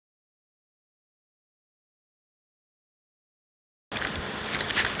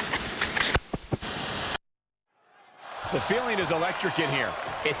The feeling is electric in here.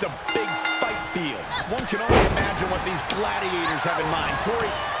 It's a big fight field. One can only imagine what these gladiators have in mind. Corey,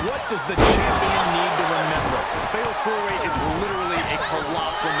 what does the champion need to remember? The Fatal 4-Way is literally a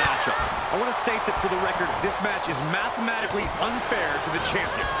colossal matchup. I want to state that for the record, this match is mathematically unfair to the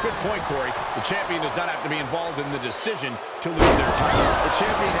champion. Good point, Corey. The champion does not have to be involved in the decision to lose their title. The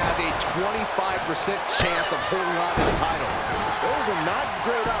champion has a 25% chance of holding on to the title. Those are not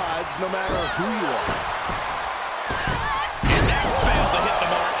great odds, no matter who you are. And that failed to hit the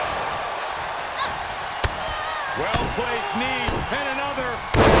mark. Well-placed knee, and another.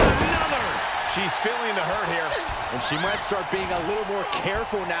 She's feeling the hurt here. And she might start being a little more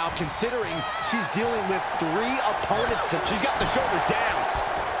careful now, considering she's dealing with 3 opponents. She's got the shoulders down.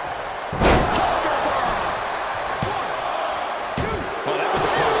 Oh, that was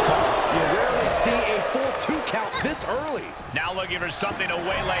a close call. You rarely see a full 2 count this early. Now looking for something to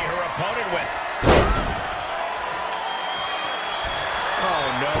waylay her opponent with. Oh,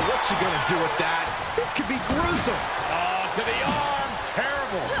 no. What's she going to do with that? This could be gruesome. Oh, to the arm.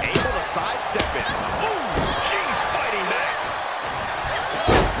 Terrible. Able to sidestep it. Ooh, she's fighting back.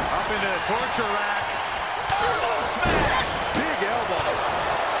 Up into the torture rack. Oh, smash. Big elbow.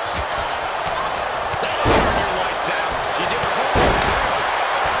 That'll turn your lights out. She did her homework there.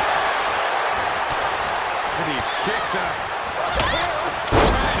 Look at these kicks.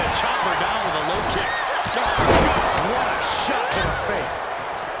 Trying to chop her down with a low kick. What a shot to the face.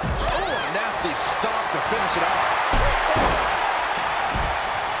 Oh, a nasty stomp to finish it off.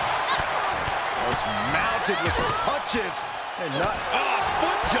 Was mounted with punches and not. Oh,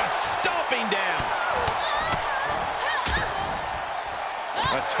 foot just stomping down.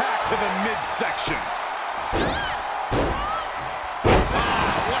 Attack to the midsection.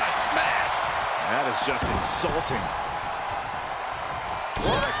 What a smash. That is just insulting.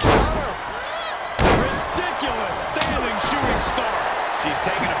 What a counter. Ridiculous standing shooting star. She's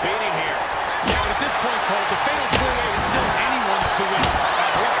taking a beating here. Yeah, but at this point, Cole, the Fatal 4-Way is still anyone's to win.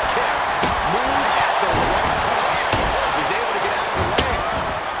 What a kick. Move at the right time. She's able to get out of the way.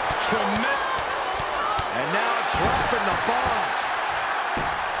 Tremendous. And now dropping the bombs.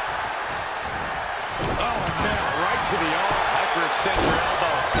 Oh, man, right to the arm. Hyperextend your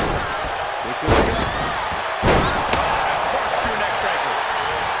elbow. Look at that. Corkscrew neck breaker.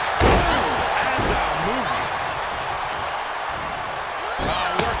 Agile movement.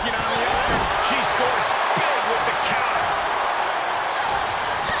 Working on the arm. She scores big with the counter.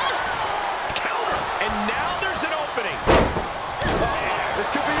 Counter. And now there's an opening. This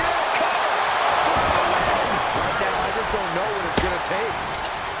could be it. Cover for the win. Now, I just don't know what it's going to take.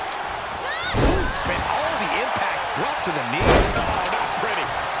 Oof, and all the impact brought to the knee. Oh, not pretty.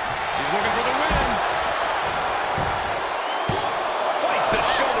 She's looking for the win. Fights the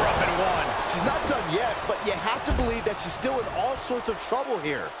shoulder up and one. She's not done yet, but you have to believe that she's still in all sorts of trouble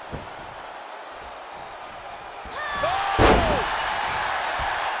here.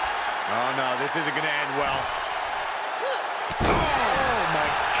 Oh, no, this isn't going to end well. Oh, my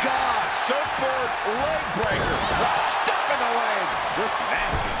gosh. Surfboard leg breaker. Stop in the leg. Just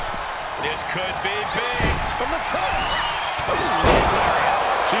nasty. This could be big. From the top.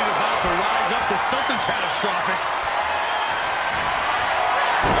 She's about to rise up to something catastrophic.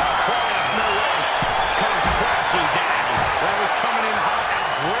 No way. Comes crashing down. That was coming in hot at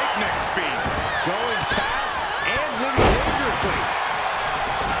breakneck speed. Going fast and living dangerously.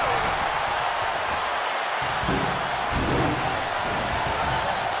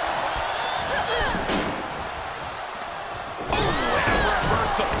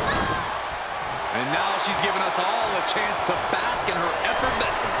 And now she's giving us all a chance to bask in her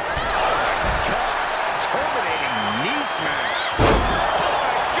effervescence. Oh, my gosh. Terminating knee smash. Oh,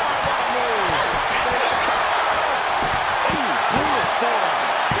 my God, what a move. Ooh, brutal form.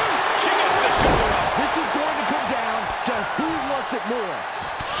 She gets the shoulder up. This is going to come down to who wants it more.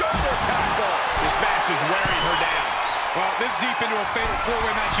 Shoulder tackle. This match is wearing her down. Well, this deep into a Fatal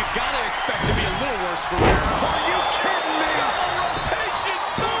 4-Way match, you gotta expect to be a little worse for her. Are you kidding me? Rotation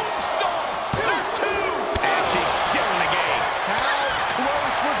moonsaults. There's 2. And she's still in the game. How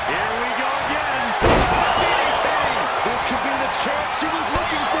close was that? Here we go again. DDT. This could be the chance she was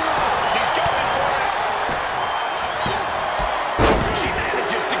looking for. She's going for it. She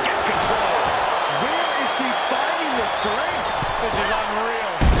manages to get control. Where is she finding the strength? This is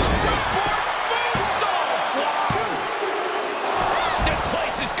unreal. Springboard moonsault. This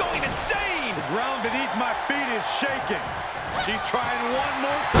place is going insane. The ground beneath my feet is shaking. She's trying one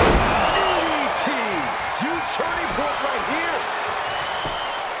more time. DDT. Huge turning point right here.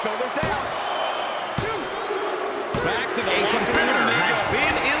 Shoulders down. Back to the A competitor has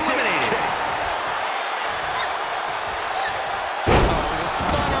been eliminated.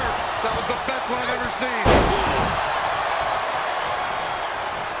 scene.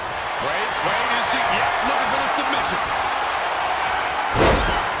 Wait, is she? Yep, looking for the submission.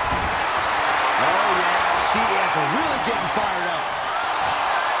 Oh, yeah, she is really getting fired up.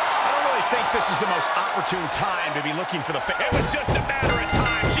 I don't really think this is the most opportune time to be looking for the It was just a matter of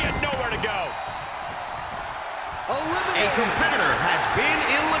time. She had nowhere to go. Eliminated. A competitor has been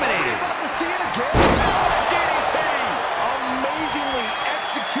eliminated. Are we about to see it again? Oh, DDT! Amazingly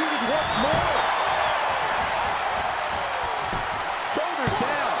executed once more. Shoulders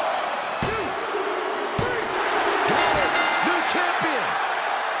down. 2, 3. Got it. New champion.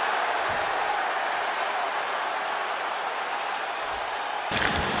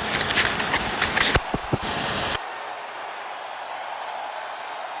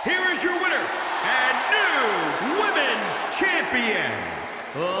 Here is your winner and new women's champion,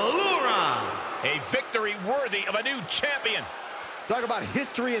 Laura. A victory worthy of a new champion. Talk about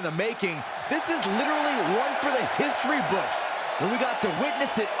history in the making. This is literally one for the history books. And we got to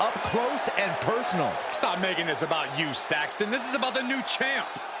witness it up close and personal. Stop making this about you, Saxton. This is about the new champ.